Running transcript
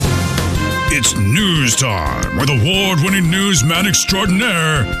It's news time with award-winning newsman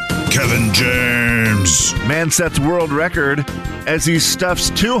extraordinaire, Kevin James. Man sets world record as he stuffs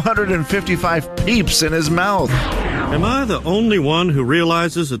 255 peeps in his mouth. Am I the only one who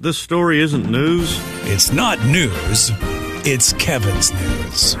realizes that this story isn't news? It's not news. It's Kevin's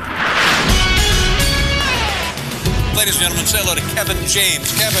news. Ladies and gentlemen, say hello to Kevin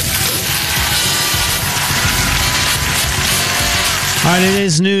James. Kevin. All right, it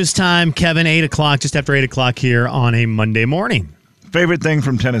is news time, Kevin. 8 o'clock, just after 8 o'clock here on a Monday morning. Favorite thing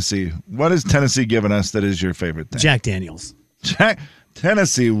from Tennessee. What has Tennessee given us that is your favorite thing? Jack Daniels.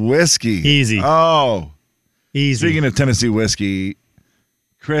 Tennessee whiskey. Easy. Oh. Easy. Speaking of Tennessee whiskey,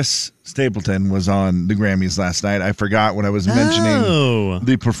 Chris Stapleton was on the Grammys last night. I forgot when I was mentioning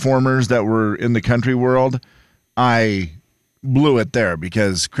the performers that were in the country world. I blew it there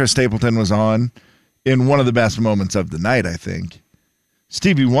because Chris Stapleton was on in one of the best moments of the night, I think.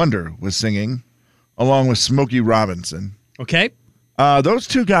 Stevie Wonder was singing along with Smokey Robinson. Okay. Those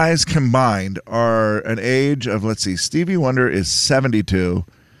two guys combined are an age of, let's see, Stevie Wonder is 72.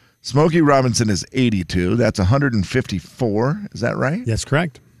 Smokey Robinson is 82. That's 154. Is that right? That's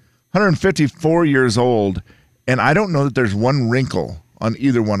correct. 154 years old, and I don't know that there's one wrinkle on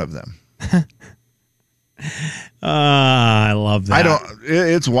either one of them. I love that.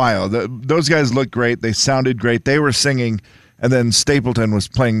 It's wild. Those guys look great. They sounded great. They were singing, and then Stapleton was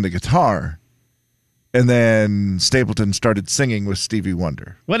playing the guitar, and then Stapleton started singing with Stevie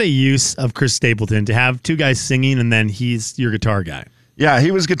Wonder. What a use of Chris Stapleton to have two guys singing, and then he's your guitar guy. Yeah,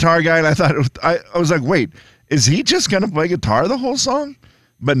 he was guitar guy, and I thought I was like, wait, is he just going to play guitar the whole song?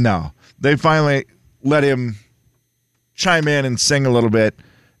 But no, they finally let him chime in and sing a little bit,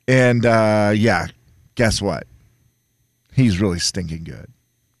 and yeah, guess what? He's really stinking good.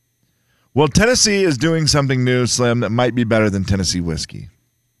 Well, Tennessee is doing something new, Slim, that might be better than Tennessee whiskey.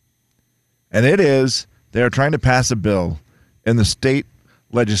 And it is, they are trying to pass a bill in the state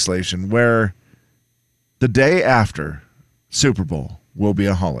legislation where the day after Super Bowl will be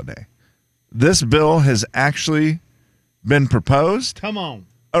a holiday. This bill has actually been proposed. Come on.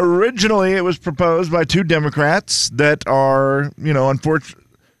 Originally, it was proposed by two Democrats that are, unfortunately,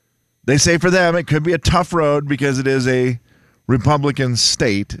 they say for them it could be a tough road because it is a Republican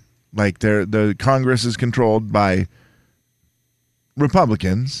state. Like the Congress is controlled by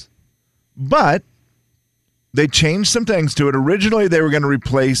Republicans, but they changed some things to it. Originally, they were going to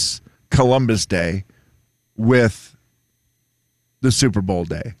replace Columbus Day with the Super Bowl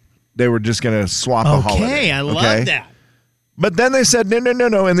day. They were just going to swap a holiday. Okay, I love that. But then they said,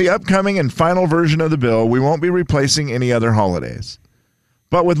 no. In the upcoming and final version of the bill, we won't be replacing any other holidays.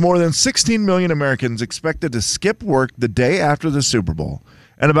 But with more than 16 million Americans expected to skip work the day after the Super Bowl,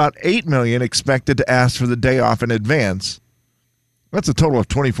 and about 8 million expected to ask for the day off in advance, that's a total of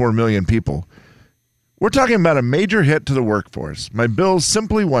 24 million people. We're talking about a major hit to the workforce. My bill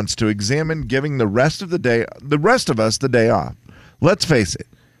simply wants to examine giving the rest of us the day off. Let's face it,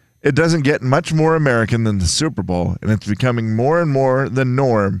 it doesn't get much more American than the Super Bowl, and it's becoming more and more the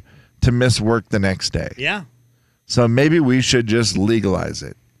norm to miss work the next day. Yeah. So maybe we should just legalize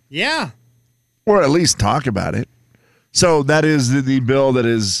it. Yeah. Or at least talk about it. So that is the bill that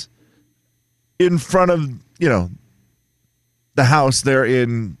is in front of, the House there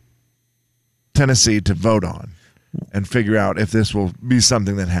in Tennessee to vote on and figure out if this will be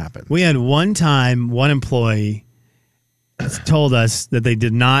something that happens. We had one employee told us that they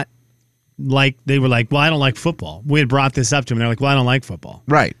did not they were like, well, I don't like football. We had brought this up to them. They're like, well, I don't like football.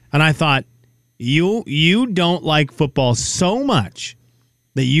 Right. And I thought, you don't like football so much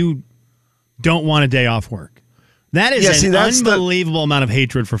that you don't want a day off work. That is an unbelievable amount of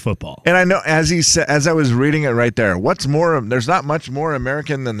hatred for football. And I know, as I was reading it right there, there's not much more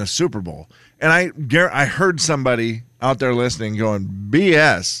American than the Super Bowl. And I heard somebody out there listening going,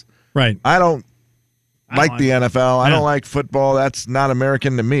 BS. Right. I don't like the NFL. I don't like football. That's not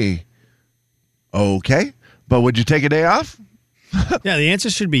American to me. Okay. But would you take a day off? Yeah, the answer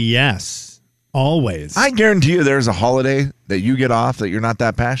should be yes. Always. I guarantee you there's a holiday that you get off that you're not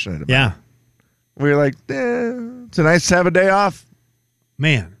that passionate about. Yeah. We're like, it's nice to have a day off.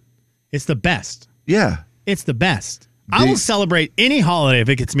 Man, it's the best. Yeah. It's the best. I will celebrate any holiday if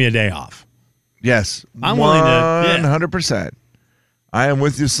it gets me a day off. Yes. I'm willing to. 100%. I am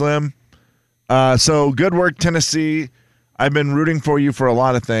with you, Slim. So good work, Tennessee. I've been rooting for you for a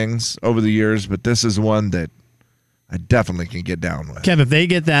lot of things over the years, but this is one that I definitely can get down with. Kev, if they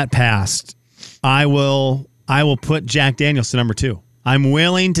get that passed, I will put Jack Daniels to number 2. I'm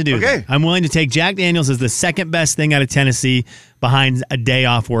willing to do that. I'm willing to take Jack Daniels as the second best thing out of Tennessee behind a day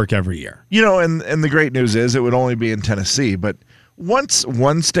off work every year. And the great news is it would only be in Tennessee, but once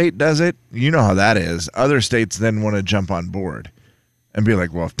one state does it, you know how that is. Other states then want to jump on board and be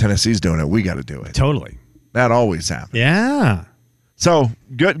like, well, if Tennessee's doing it, we got to do it. Totally. That always happens. Yeah. So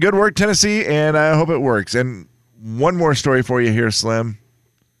good work, Tennessee, and I hope it works. And one more story for you here, Slim.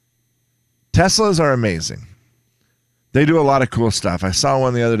 Teslas are amazing. They do a lot of cool stuff. I saw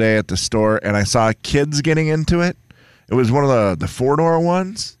one the other day at the store, and I saw kids getting into it. It was one of the four-door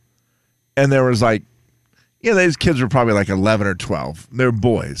ones, and there was like, these kids were probably like 11 or 12. They're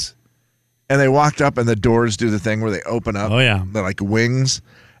boys. And they walked up, and the doors do the thing where they open up. Oh, yeah. They're like wings.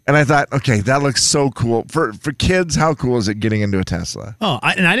 And I thought, okay, that looks so cool. For kids, how cool is it getting into a Tesla? Oh,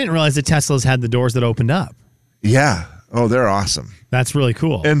 and I didn't realize that Teslas had the doors that opened up. Yeah. Oh, they're awesome. That's really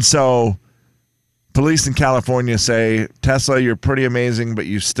cool. And so police in California say, Tesla, you're pretty amazing, but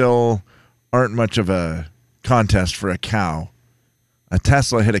you still aren't much of a contest for a cow. A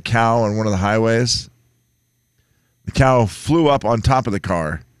Tesla hit a cow on one of the highways. The cow flew up on top of the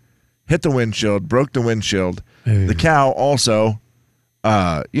car, hit the windshield, broke the windshield. Hey. The cow also,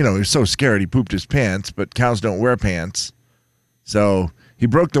 he was so scared he pooped his pants, but cows don't wear pants. So he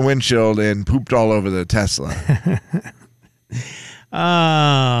broke the windshield and pooped all over the Tesla.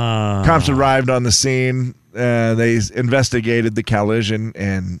 Cops arrived on the scene. They investigated the collision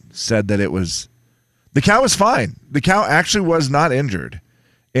and said that the cow was fine. The cow actually was not injured.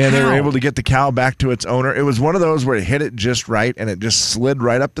 And they were able to get the cow back to its owner. It was one of those where it hit it just right, and it just slid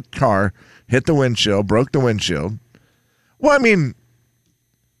right up the car, hit the windshield, broke the windshield. Well, I mean,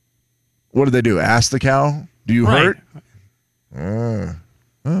 what did they do? Ask the cow, do you hurt? Yeah,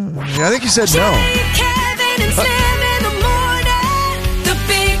 I think he said no. Kevin and Slim in the morning. The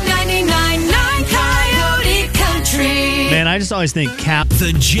big 99.9 Coyote Country. Man, I just always think cow.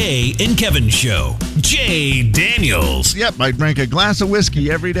 The Jay and Kevin Show. Jay Daniels. Yep, I drink a glass of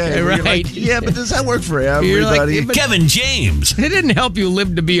whiskey every day. Hey, right. Like, yeah, but does that work for everybody? Like, Kevin James. It didn't help you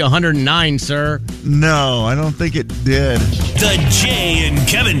live to be 109, sir. No, I don't think it did. The Jay and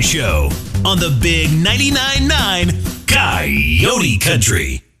Kevin Show on the big 99.9 Coyote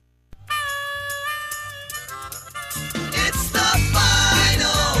Country. It's the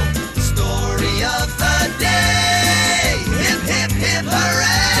final story of the day. Hip, hip, hip,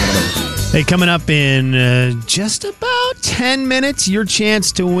 hooray! Hey, coming up in just about 10 minutes, your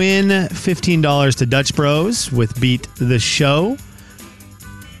chance to win $15 to Dutch Bros with Beat the Show.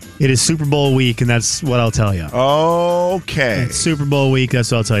 It is Super Bowl week, and that's what I'll tell you. Okay. It's Super Bowl week,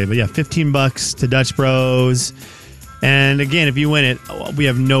 that's what I'll tell you. But yeah, $15 to Dutch Bros. And again, if you win it, we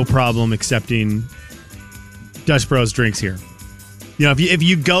have no problem accepting Dutch Bros drinks here. You know, if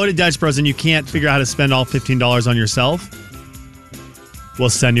you go to Dutch Bros and you can't figure out how to spend all $15 on yourself, we'll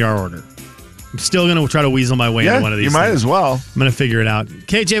send you our order. I'm still going to try to weasel my way into one of these you might things. as well. I'm going to figure it out.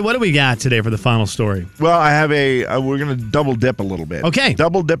 KJ, what do we got today for the final story? Well, I have we're going to double dip a little bit. Okay.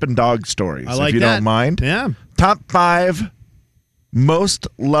 Double dip in dog stories, I like if you that. don't mind. Yeah. Top 5 most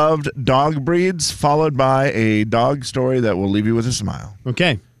loved dog breeds, followed by a dog story that will leave you with a smile.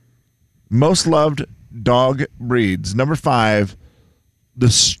 Okay. Most loved dog breeds. Number 5, the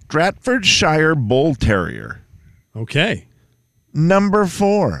Staffordshire Bull Terrier. Okay. Number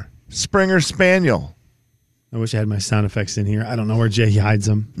 4, Springer Spaniel. I wish I had my sound effects in here. I don't know where Jay hides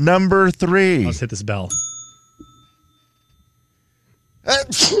them. Number 3. Let's hit this bell.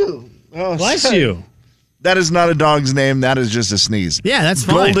 Oh, Bless you. That is not a dog's name. That is just a sneeze. Yeah, that's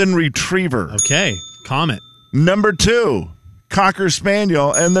fine. Golden Retriever. Okay. Comet. Number 2, Cocker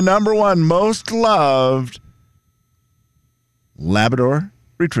Spaniel. And the number 1 most loved, Labrador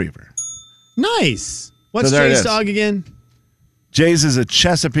Retriever. Nice. What's So there it Jay's is. dog again? Jay's is a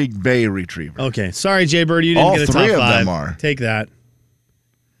Chesapeake Bay Retriever. Okay. Sorry, Jay Bird. You didn't All get a top 3 of 5. them are. Take that.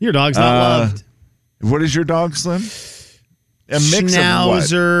 Your dog's not loved. What is your dog, Slim? A mix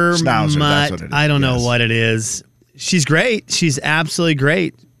Schnauzer, of what? Schnauzer, mutt. that's what it is. I don't know Yes. what it is. She's great. She's absolutely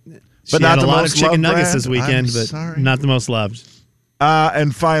great. She But not had a the lot of most chicken loved nuggets brand? this weekend, I'm but sorry. not the most loved.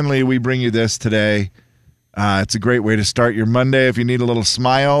 And finally, we bring you this today. It's a great way to start your Monday. If you need a little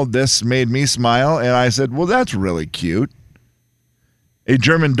smile, this made me smile. And I said, well, that's really cute. A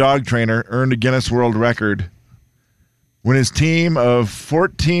German dog trainer earned a Guinness World Record when his team of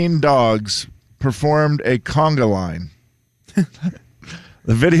 14 dogs performed a conga line.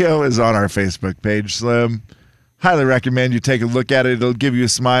 The video is on our Facebook page, Slim. Highly recommend you take a look at it. It'll give you a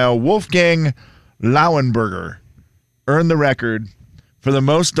smile. Wolfgang Lauenberger earned the record for the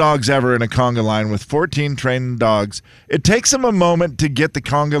most dogs ever in a conga line with 14 trained dogs. It takes them a moment to get the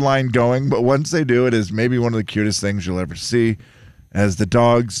conga line going, but once they do, it is maybe one of the cutest things you'll ever see as the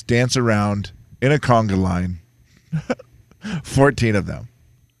dogs dance around in a conga line. 14 of them.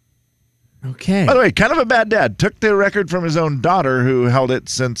 Okay. By the way, kind of a bad dad. Took the record from his own daughter, who held it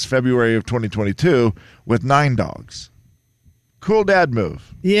since February of 2022 with 9 dogs. Cool dad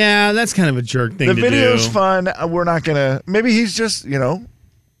move. Yeah, that's kind of a jerk thing The to video's do. fun. We're not going to... Maybe he's just,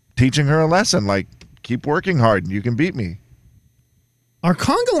 teaching her a lesson. Like, keep working hard and you can beat me. Are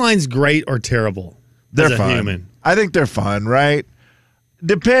conga lines great or terrible? They're as a fun. human? I think they're fun, right?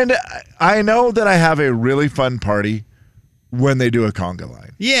 I know that I have a really fun party when they do a conga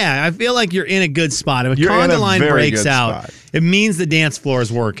line. Yeah, I feel like you're in a good spot. If a You're in conga a line very breaks good out, spot. it means the dance floor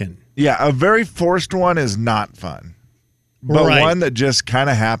is working. Yeah, a very forced one is not fun. But Right. one that just kind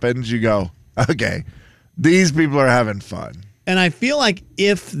of happens, you go, okay, these people are having fun. And I feel like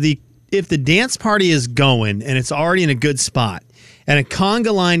if the dance party is going and it's already in a good spot, and a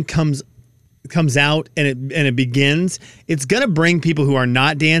conga line comes out and it begins, it's gonna bring people who are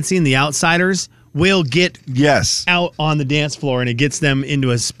not dancing, the outsiders, will get out on the dance floor, and it gets them into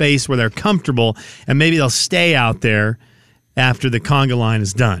a space where they're comfortable, and maybe they'll stay out there after the conga line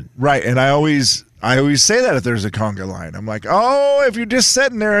is done. Right, and I always say that if there's a conga line. I'm like, oh, if you're just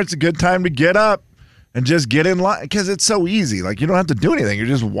sitting there, it's a good time to get up and just get in line, because it's so easy. Like, you don't have to do anything. You're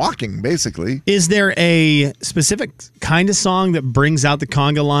just walking, basically. Is there a specific kind of song that brings out the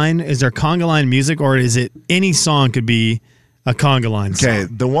conga line? Is there conga line music, or is it any song could be a conga line song? Okay,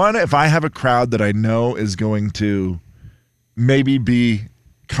 the one, if I have a crowd that I know is going to maybe be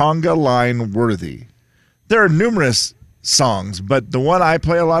conga line worthy, there are numerous songs, but the one I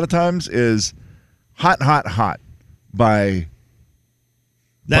play a lot of times is Hot, Hot, Hot by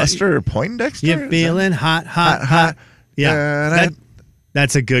Buster Poindexter. You're feeling hot, hot, hot. Yeah,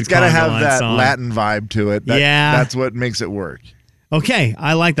 that's a good It's got to conga have line that song. Latin vibe to it. That's what makes it work. Okay,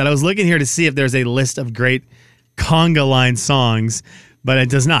 I like that. I was looking here to see if there's a list of great conga line songs, but it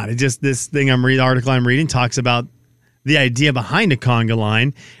does not. It just, this article I'm reading talks about the idea behind a conga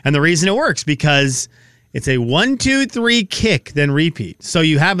line and the reason it works, because it's a 1, 2, 3 kick, then repeat. So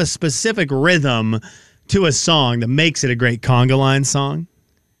you have a specific rhythm to a song that makes it a great conga line song.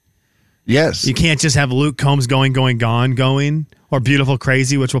 Yes. You can't just have Luke Combs going, gone, going, or Beautiful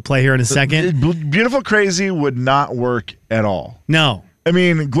Crazy, which we'll play here in a second. Beautiful Crazy would not work at all. No. I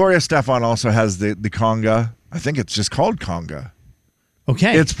mean, Gloria Estefan also has the conga. I think it's just called conga.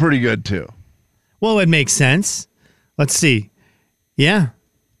 Okay. It's pretty good, too. Well, it makes sense. Let's see. Yeah.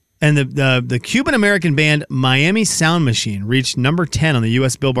 And the Cuban-American band Miami Sound Machine reached number 10 on the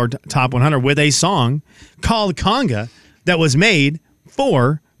U.S. Billboard Top 100 with a song called Conga that was made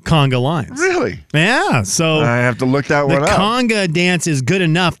for conga lines. Really? Yeah. So I have to look that one the up. conga dance is good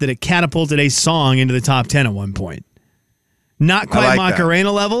enough that it catapulted a song into the top 10 at one point. Not quite like that.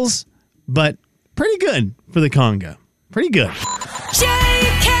 Macarena levels, but pretty good for the conga. Pretty good. Jay,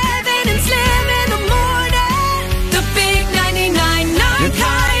 Kevin, and Slim in the morning. The big 99.9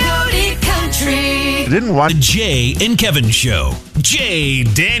 Coyote Country. I didn't watch The Jay and Kevin Show. Jay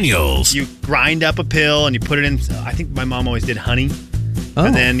Daniels. You grind up a pill and you put it in. I think my mom always did honey.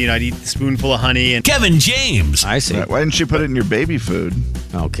 And then, I'd eat a spoonful of honey. And Kevin James. I see. Why didn't you put it in your baby food?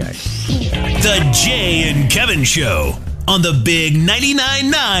 Okay. The Jay and Kevin Show on the Big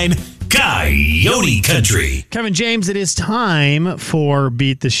 99.9 Coyote Country. Kevin James, it is time for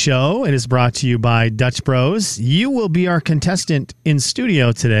Beat the Show. It is brought to you by Dutch Bros. You will be our contestant in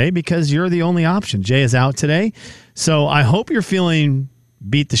studio today because you're the only option. Jay is out today. So I hope you're feeling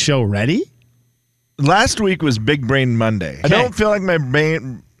Beat the Show ready. Last week was Big Brain Monday. I don't feel like my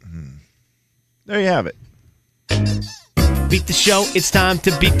brain... There you have it. Beat the show, it's time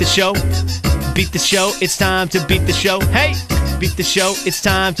to beat the show. Beat the show, it's time to beat the show. Hey! Beat the show, it's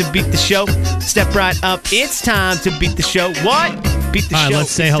time to beat the show. Step right up, it's time to beat the show. What? Beat the All right, show. let's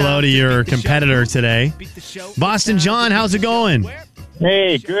say it's hello time to your beat the show. competitor today. Beat the show. Boston John, how's it going?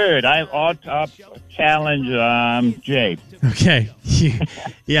 Hey, good. I'm all top challenge. Jay. Okay.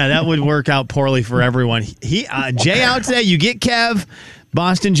 Yeah, that would work out poorly for everyone. Jay out today. You get Kev.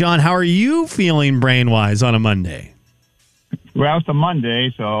 Boston John, how are you feeling brain-wise on a Monday? Well, it's a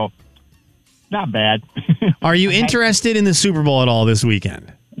Monday, so not bad. Are you interested in the Super Bowl at all this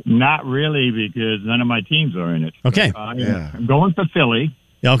weekend? Not really, because none of my teams are in it. Okay. I'm going for Philly.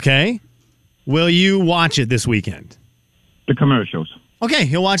 Okay. Will you watch it this weekend? The commercials. Okay,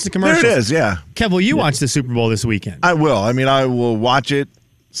 he'll watch the There commercials. it is, yeah. Kev, will you watch the Super Bowl this weekend? I will. I mean, I will watch it,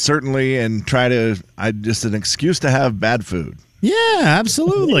 certainly, and try to... just an excuse to have bad food. Yeah,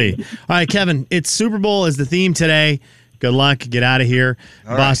 absolutely. All right, Kevin, it's Super Bowl is the theme today. Good luck. Get out of here.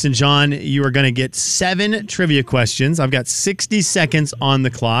 All Boston John, you are going to get 7 trivia questions. I've got 60 seconds on the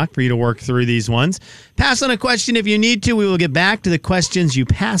clock for you to work through these ones. Pass on a question if you need to. We will get back to the questions you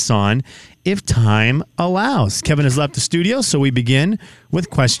pass on if time allows. Kevin has left the studio, so we begin with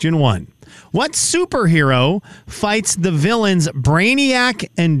question 1. What superhero fights the villains Brainiac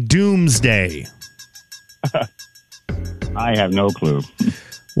and Doomsday? I have no clue.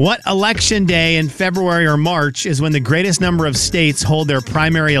 What election day in February or March is when the greatest number of states hold their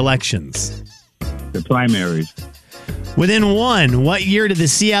primary elections? The primaries. Within one, what year did the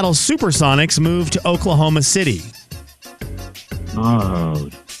Seattle Supersonics move to Oklahoma City? Oh,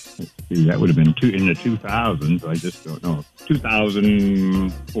 let's see. That would have been in the 2000s. I just don't know.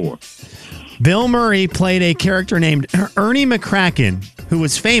 2004. Bill Murray played a character named Ernie McCracken, who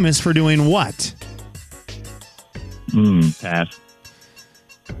was famous for doing what? Pass.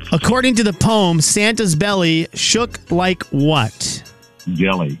 According to the poem, Santa's belly shook like what?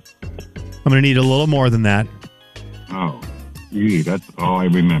 Jelly. I'm going to need a little more than that. Oh, gee, that's all I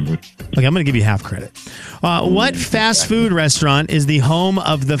remember. Okay, I'm going to give you half credit. What fast food restaurant is the home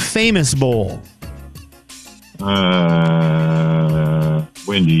of the Famous Bowl?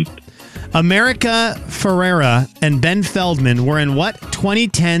 Wendy's. America Ferrera and Ben Feldman were in what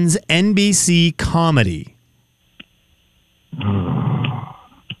 2010's NBC comedy?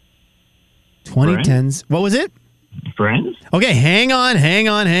 2010's. What was it? Friends? Okay, hang on.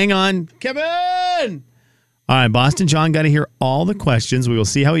 Kevin! All right, Boston John got to hear all the questions. We will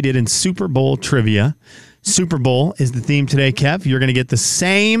see how he did in Super Bowl trivia. Super Bowl is the theme today, Kev. You're going to get the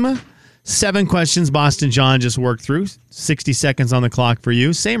same 7 questions Boston John just worked through. 60 seconds on the clock for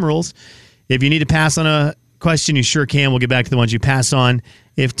you. Same rules. If you need to pass on a question, you sure can. We'll get back to the ones you pass on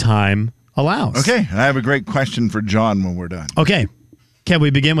if time allows. Okay, and I have a great question for John when we're done. Okay. Kev,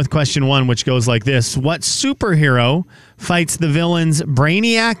 we begin with question 1, which goes like this. What superhero fights the villains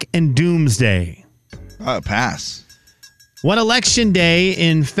Brainiac and Doomsday? Pass. What election day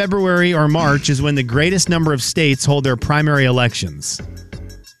in February or March is when the greatest number of states hold their primary elections?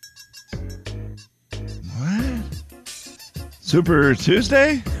 What? Super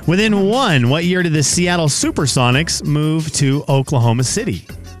Tuesday? Within one, what year did the Seattle Supersonics move to Oklahoma City?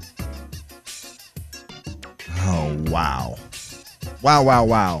 Oh, wow.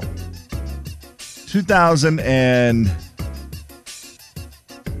 Wow.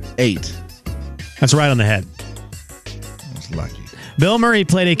 2008. That's right on the head. I was lucky. Bill Murray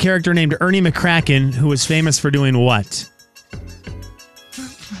played a character named Ernie McCracken, who was famous for doing what?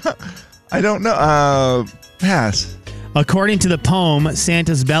 I don't know. Pass. According to the poem,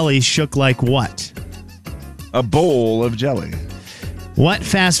 Santa's belly shook like what? A bowl of jelly. What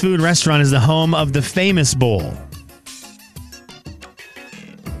fast food restaurant is the home of the Famous Bowl?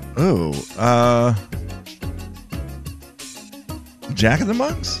 Oh, Jack in the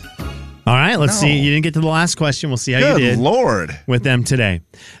Box? All right, let's No. see. You didn't get to the last question. We'll see how you Good did Lord. with them today.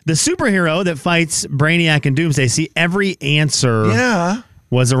 The superhero that fights Brainiac and Doomsday. See, every answer Yeah.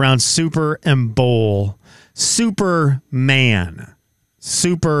 was around super and bowl. Superman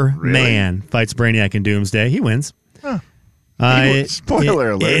fights Brainiac and Doomsday. He wins. Huh. Spoiler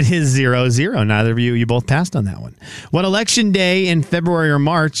Spoiler alert. It is 0-0. Neither of you both passed on that one. What election day in February or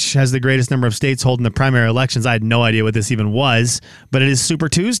March has the greatest number of states holding the primary elections? I had no idea what this even was, but it is Super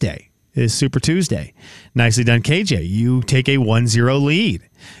Tuesday. It is Super Tuesday. Nicely done, KJ. You take a 1-0 lead.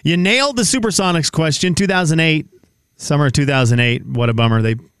 You nailed the Supersonics question. 2008, summer of 2008. What a bummer.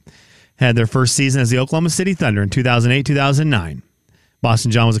 They had their first season as the Oklahoma City Thunder in 2008, 2009.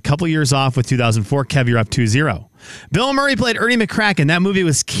 Boston John was a couple years off with 2004. Kev, you're up 2-0. Bill Murray played Ernie McCracken. That movie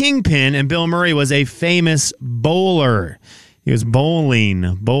was Kingpin, and Bill Murray was a famous bowler. He was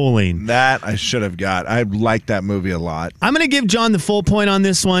bowling. That I should have got. I like that movie a lot. I'm going to give John the full point on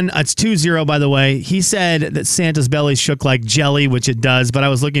this one. It's 2-0, by the way. He said that Santa's belly shook like jelly, which it does, but I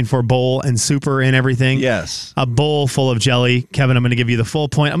was looking for bowl and super and everything. Yes. A bowl full of jelly. Kevin, I'm going to give you the full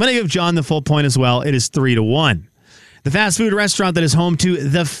point. I'm going to give John the full point as well. It is 3-1. The fast food restaurant that is home to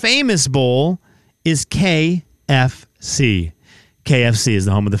the Famous Bowl is KFC. KFC is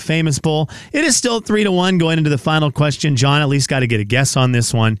the home of the Famous Bowl. It is still 3-1 going into the final question. John at least got to get a guess on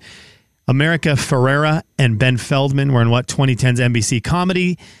this one. America Ferrera and Ben Feldman were in what 2010's NBC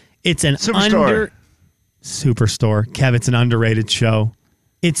comedy. It's an Superstore. Superstore. Kev, it's an underrated show.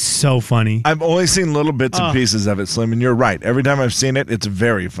 It's so funny. I've only seen little bits and pieces of it, Slim, and you're right. Every time I've seen it, it's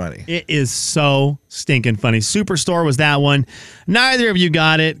very funny. It is so stinking funny. Superstore was that one. Neither of you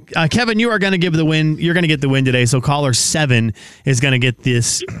got it. Kevin, you are going to give the win. You're going to get the win today. So caller 7 is going to get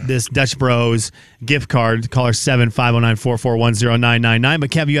this Dutch Bros gift card. Caller 7-509-441-0999.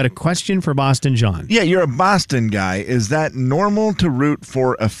 But Kevin, you had a question for Boston John. Yeah, you're a Boston guy. Is that normal to root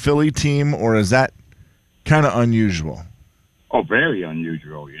for a Philly team, or is that kind of unusual? Oh, very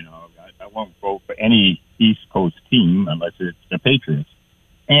unusual. I won't vote for any East Coast team unless it's the Patriots.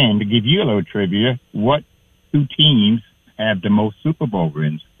 And to give you a little trivia, what two teams have the most Super Bowl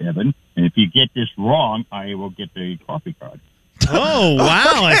wins, Kevin? And if you get this wrong, I will get the coffee card. Oh,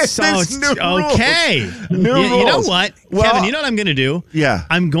 wow. Okay, That's so there's new okay. rules. New You know rules. what? Well, Kevin, you know what I'm going to do? Yeah.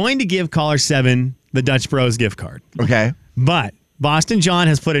 I'm going to give caller 7 the Dutch Bros gift card. Okay. But Boston John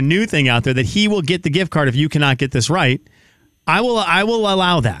has put a new thing out there that he will get the gift card if you cannot get this right. I will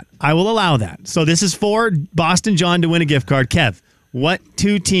allow that. I will allow that. So this is for Boston John to win a gift card. Kev, what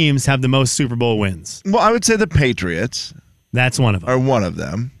two teams have the most Super Bowl wins? Well, I would say the Patriots That's one of them. are one of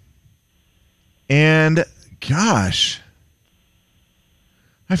them. And, gosh,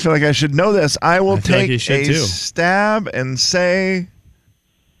 I feel like I should know this. I will I feel like take you should a too. stab and say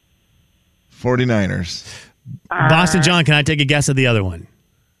 49ers. Boston John, can I take a guess at the other one?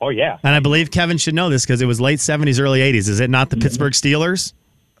 Oh, yeah. And I believe Kevin should know this because it was late 70s, early 80s. Is it not the Pittsburgh Steelers?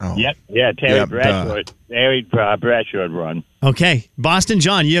 Oh. Yep. Yeah, Terry Yep, Bradshaw. Terry Bradshaw run. Okay. Boston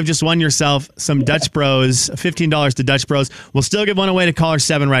John, you have just won yourself some Dutch Bros, $15 to Dutch Bros. We'll still give one away to caller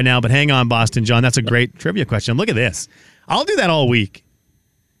 7 right now, but hang on, Boston John. That's a great trivia question. Look at this. I'll do that all week.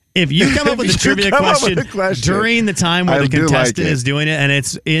 If you come up with a trivia question during the time where I the do like contestant it. is doing it and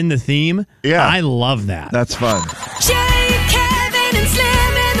it's in the theme, Yeah. I love that. That's fun. Jay, Kevin, and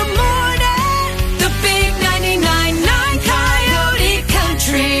Slim in the morning. The big 99.9 Coyote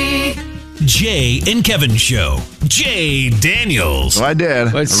Country. Jay and Kevin Show. Jay Daniels. So I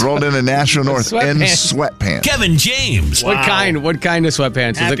did. What's- I rolled into National North in sweatpants. Kevin James. What kind of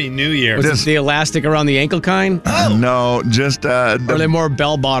sweatpants? Happy New Year. Was it the elastic around the ankle kind? No, just Or are they the more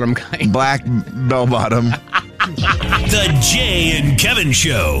bell bottom kind? black bell bottom. The Jay and Kevin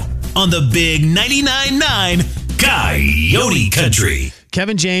Show on the Big 99.9 Coyote Country.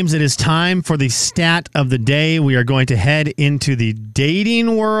 Kevin James, it is time for the stat of the day. We are going to head into the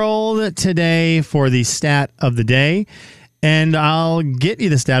dating world today for the stat of the day. And I'll get you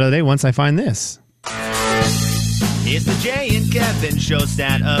the stat of the day once I find this. It's the Jay and Kevin Show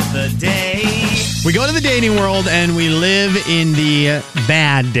stat of the day. We go to the dating world and we live in the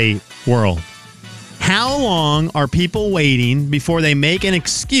bad date world. How long are people waiting before they make an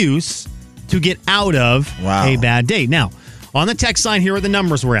excuse to get out of Wow. a bad date? Now, on the text line, here are the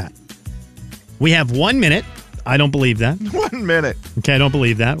numbers we're at. We have 1 minute. I don't believe that. 1 minute. Okay, I don't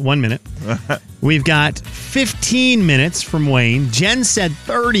believe that. 1 minute. We've got 15 minutes from Wayne. Jen said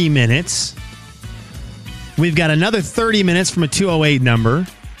 30 minutes. We've got another 30 minutes from a 208 number.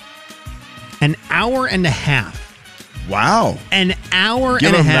 An hour and a half. Wow. An hour Give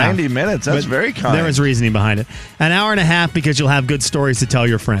and a him half. 90 minutes. That's But very kind. There is reasoning behind it. An hour and a half because you'll have good stories to tell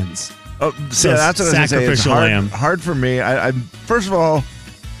your friends. Oh, So yeah, that's what I was going to say. It's sacrificial lamb. hard for me. I first of all,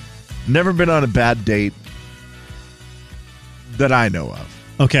 never been on a bad date that I know of.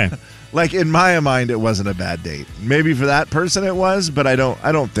 Okay. Like in my mind, it wasn't a bad date. Maybe for that person it was, but I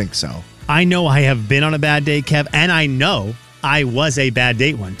don't think so. I know I have been on a bad date, Kev, and I know I was a bad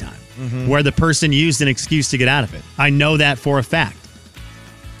date one time where the person used an excuse to get out of it. I know that for a fact.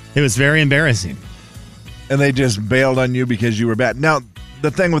 It was very embarrassing. And they just bailed on you because you were bad. Now, the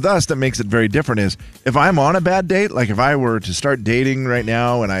thing with us that makes it very different is if I'm on a bad date, like if I were to start dating right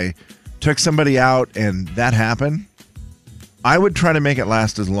now and I took somebody out and that happened, I would try to make it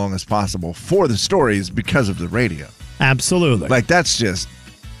last as long as possible for the stories because of the radio. Absolutely. Like that's just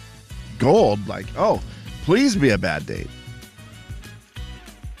gold. Like, oh, please be a bad date.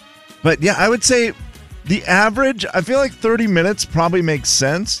 But yeah, I would say the average, I feel like 30 minutes probably makes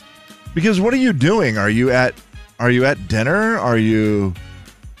sense because what are you doing? Are you at dinner? How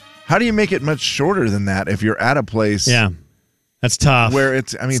do you make it much shorter than that if you're at a place Yeah. That's tough. where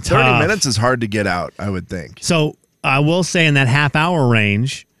it's 30 tough. minutes is hard to get out, I would think. So I will say in that half hour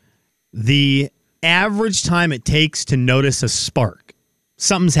range, the average time it takes to notice a spark,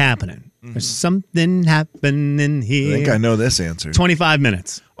 something's happening. There's something happening here. I think I know this answer. 25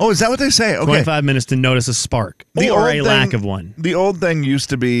 minutes. Oh, is that what they say? Okay. 25 minutes to notice a spark or a lack of one. The old thing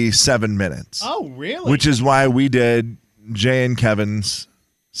used to be 7 minutes. Oh, really? Which is why we did Jay and Kevin's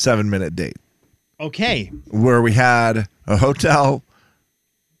 7-minute date, Okay. where we had a hotel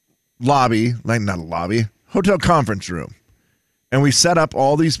lobby, like not a lobby, hotel conference room. And we set up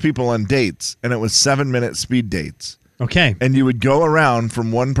all these people on dates, and it was 7-minute speed dates. Okay. And you would go around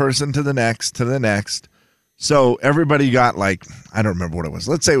from one person to the next to the next. So everybody got like, I don't remember what it was.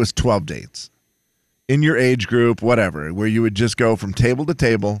 Let's say it was 12 dates in your age group, whatever, where you would just go from table to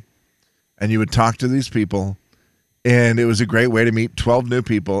table and you would talk to these people. And it was a great way to meet 12 new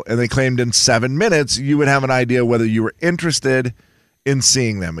people. And they claimed in 7 minutes, you would have an idea whether you were interested in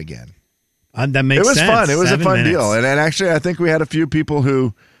seeing them again. That makes sense. It was fun. It was 7 a fun minutes. deal. And actually, I think we had a few people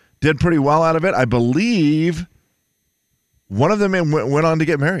who did pretty well out of it. I believe one of them went on to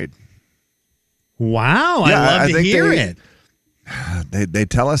get married. Wow. Yeah, I love to think hear it. They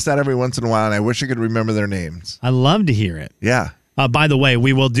tell us that every once in a while, and I wish I could remember their names. I love to hear it. Yeah. By the way,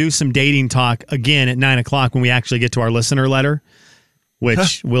 we will do some dating talk again at 9 o'clock when we actually get to our listener letter,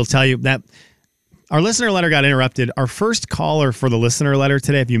 which we'll tell you that our listener letter got interrupted. Our first caller for the listener letter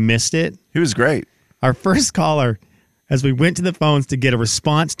today, if you missed it, he was great. Our first caller, as we went to the phones to get a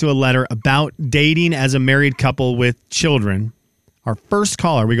response to a letter about dating as a married couple with children, our first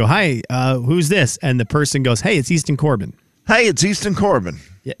caller, we go, hi, who's this? And the person goes, hey, it's Easton Corbin. Hey, it's Easton Corbin.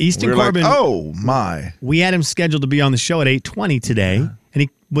 Yeah, Easton We were Corbin. like, oh, my. We had him scheduled to be on the show at 8:20 today, and he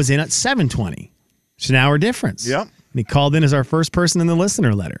was in at 7:20. It's an hour difference. Yep. And he called in as our first person in the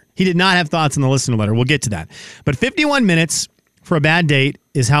listener letter. He did not have thoughts in the listener letter. We'll get to that. But 51 minutes for a bad date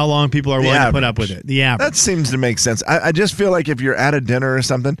is how long people are willing to put up with it. The average. That seems to make sense. I just feel like if you're at a dinner or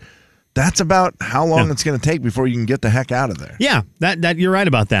something, that's about how long it's going to take before you can get the heck out of there. Yeah, that you're right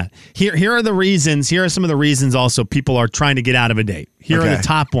about that. Here are the reasons. Here are some of the reasons also people are trying to get out of a date. Here are the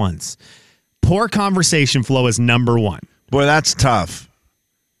top ones. Poor conversation flow is number one. Boy, that's tough.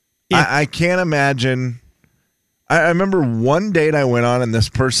 I can't imagine. I remember one date I went on, and this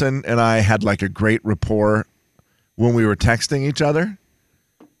person and I had like a great rapport when we were texting each other.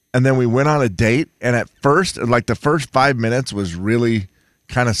 And then we went on a date, and at first, like the first 5 minutes was really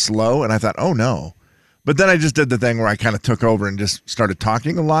kind of slow, and I thought, oh no. But then I just did the thing where I kind of took over and just started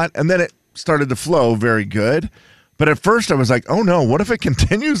talking a lot, and then it started to flow very good. But at first I was like, oh no, what if it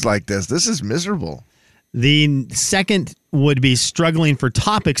continues like this? This is miserable. The second would be struggling for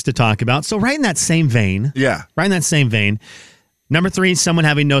topics to talk about. So right in that same vein. Yeah. Right in that same vein. Number 3, someone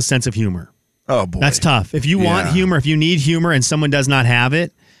having no sense of humor. Oh boy. That's tough. If you want humor, if you need humor and someone does not have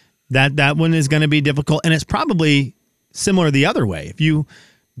it, that one is going to be difficult. And it's probably similar the other way. If you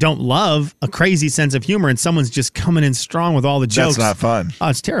don't love a crazy sense of humor and someone's just coming in strong with all the jokes. That's not fun. Oh,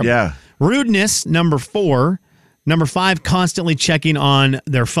 it's terrible. Yeah. Rudeness, number 4. Number 5, constantly checking on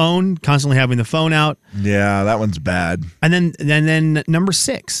their phone, constantly having the phone out. Yeah, that one's bad. And then number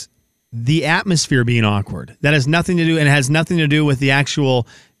 6, the atmosphere being awkward. That has nothing to do, and it has nothing to do with the actual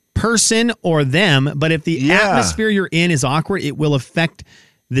person or them. But if the atmosphere you're in is awkward, it will affect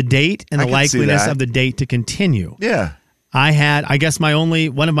the date and the likeliness of the date to continue. Yeah. I guess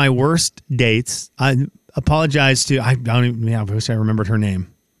one of my worst dates, I apologize to, I wish I remembered her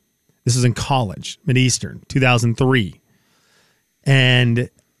name. This was in college, Mid-Eastern, 2003.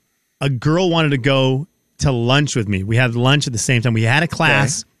 And a girl wanted to go to lunch with me. We had lunch at the same time. We had a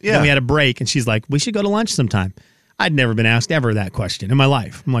class, then we had a break, and she's like, we should go to lunch sometime. I'd never been asked ever that question in my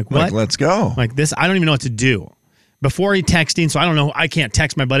life. I'm like, what? Like, let's go. Like this, I don't even know what to do. Before texting, so I don't know, I can't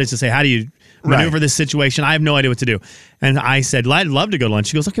text my buddies to say, how do you maneuver this situation? I have no idea what to do. And I said, I'd love to go to lunch.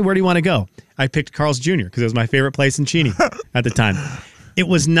 She goes, okay, where do you want to go? I picked Carl's Jr. because it was my favorite place in Cheney at the time. It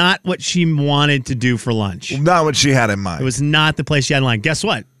was not what she wanted to do for lunch. Not what she had in mind. It was not the place she had in mind. Guess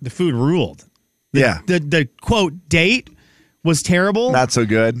what? The food ruled. The quote date was terrible. Not so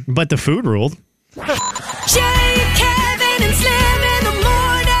good. But the food ruled. Jay, Kevin, and Slim